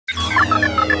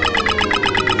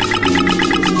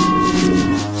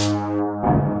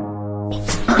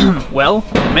Well,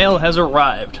 mail has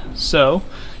arrived. So,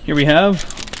 here we have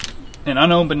an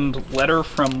unopened letter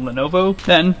from Lenovo.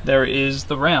 Then, there is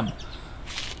the RAM.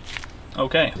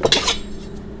 Okay.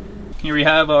 Here we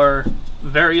have our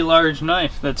very large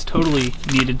knife that's totally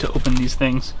needed to open these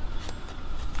things.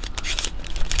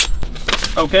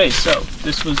 Okay, so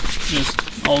this was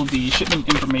just all the shipment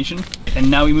information,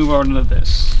 and now we move on to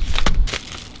this.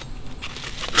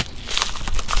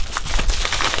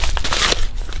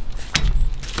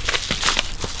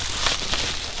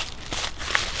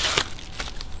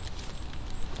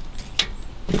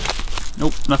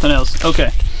 Nope, nothing else.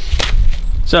 Okay.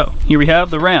 So, here we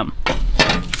have the RAM.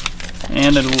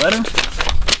 And a letter.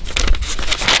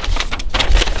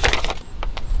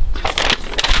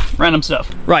 Random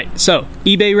stuff. Right, so,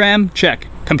 eBay RAM, check.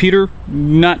 Computer,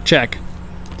 not check.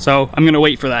 So, I'm gonna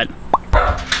wait for that.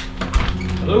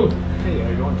 Hello. Hey, how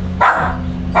you doing?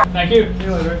 Thank you. See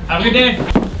you later. Have a good day.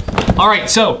 Alright,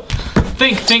 so,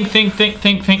 think.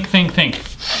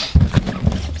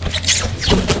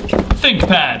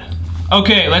 ThinkPad.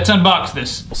 Okay, let's unbox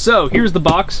this. So, here's the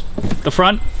box. The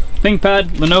front,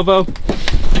 ThinkPad, Lenovo.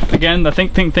 Again, the think.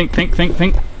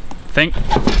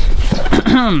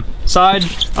 Side,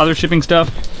 other shipping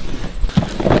stuff.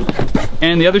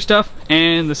 And the other stuff,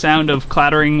 and the sound of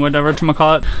clattering, whatever to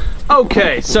call it.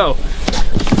 Okay, so,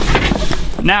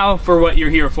 now for what you're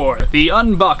here for. The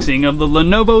unboxing of the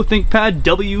Lenovo ThinkPad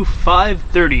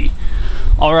W530.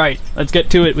 Alright, let's get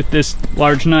to it with this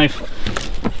large knife.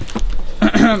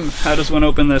 How does one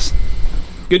open this?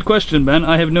 Good question, Ben.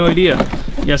 I have no idea.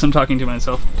 Yes, I'm talking to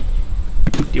myself.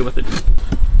 Deal with it.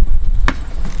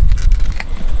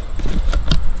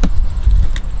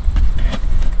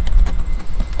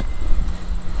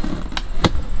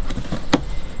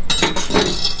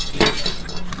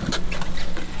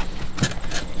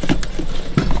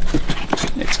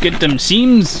 Let's get them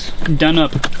seams done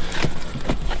up.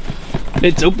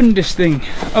 Let's open this thing.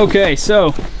 Okay,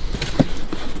 so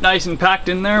nice and packed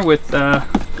in there with the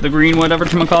green whatever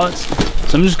to call it.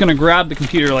 So I'm just gonna grab the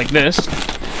computer like this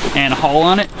and haul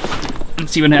on it and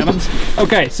see what happens.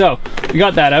 Okay, so we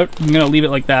got that out. I'm gonna leave it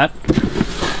like that.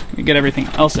 Get everything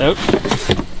else out.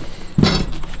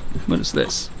 What is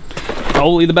this?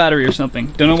 Probably the battery or something.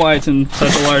 Don't know why it's in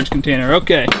such a large container.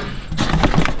 Okay.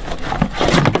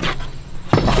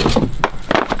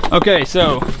 Okay,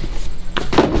 so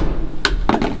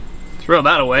throw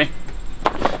that away.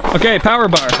 Okay, power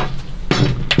bar.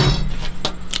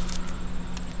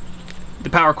 The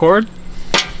power cord.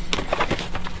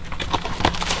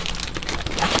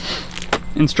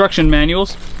 Instruction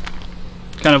manuals.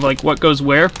 Kind of like what goes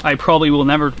where. I probably will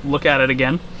never look at it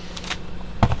again.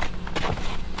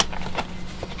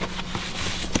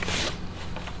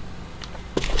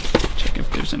 Check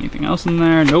if there's anything else in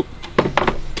there. Nope.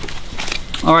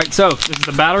 Alright, so this is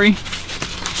the battery.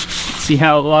 Let's see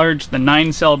how large the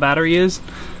 9-cell battery is.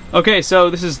 Okay, so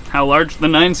this is how large the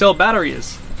 9-cell battery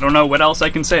is. I don't know what else I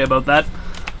can say about that.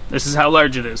 This is how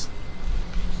large it is.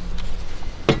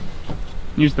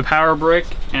 Use the power brick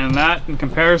and that in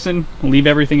comparison. Leave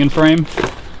everything in frame.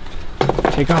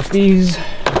 Take off these.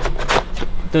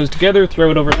 Put those together,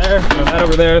 throw it over there, throw that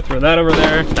over there, throw that over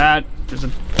there, that. There's a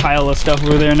pile of stuff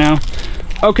over there now.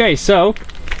 Okay, so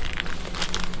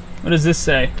what does this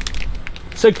say?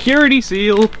 Security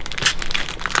seal.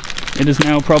 It is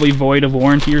now probably void of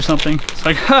warranty or something. It's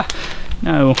like, ha!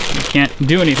 No, we can't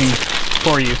do anything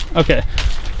for you. Okay.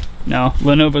 No,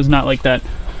 Lenovo's not like that.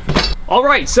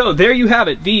 Alright, so there you have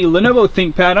it. The Lenovo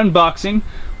ThinkPad unboxing.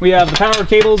 We have the power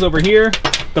cables over here.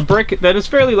 The brick that is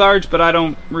fairly large, but I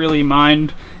don't really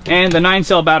mind. And the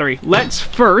 9-cell battery. Let's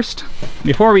first,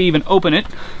 before we even open it,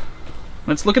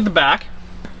 let's look at the back.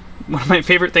 One of my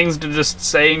favorite things to just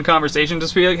say in conversation,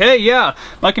 just be like, hey, yeah,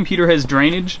 my computer has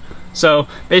drainage. So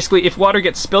basically, if water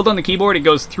gets spilled on the keyboard, it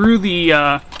goes through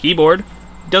the keyboard.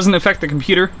 Doesn't affect the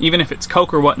computer, even if it's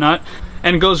Coke or whatnot,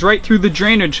 and goes right through the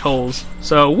drainage holes.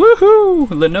 So woohoo,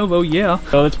 Lenovo, yeah.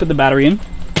 So let's put the battery in.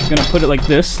 I'm gonna put it like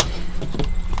this.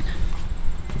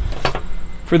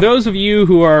 For those of you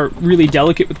who are really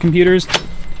delicate with computers,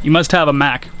 you must have a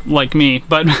Mac like me,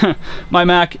 but my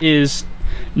Mac is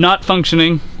not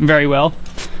functioning very well.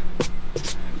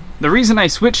 The reason I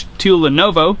switched to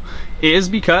Lenovo is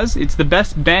because it's the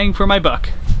best bang for my buck.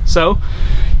 So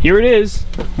here it is.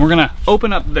 We're gonna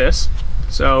open up this.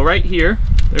 So right here,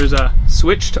 there's a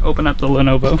switch to open up the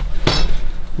Lenovo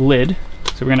lid.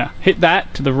 So we're gonna hit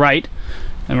that to the right,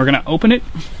 and we're gonna open it.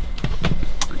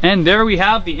 And there we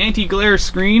have the anti-glare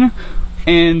screen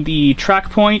and the track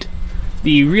point,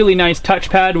 the really nice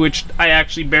touchpad, which I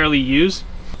actually barely use.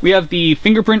 We have the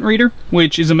fingerprint reader,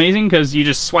 which is amazing because you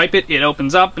just swipe it, it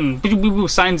opens up and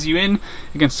signs you in.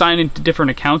 You can sign into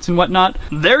different accounts and whatnot.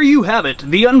 There you have it,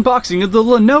 the unboxing of the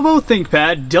Lenovo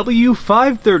ThinkPad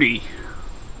W530.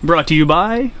 Brought to you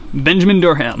by Benjamin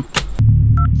Durham.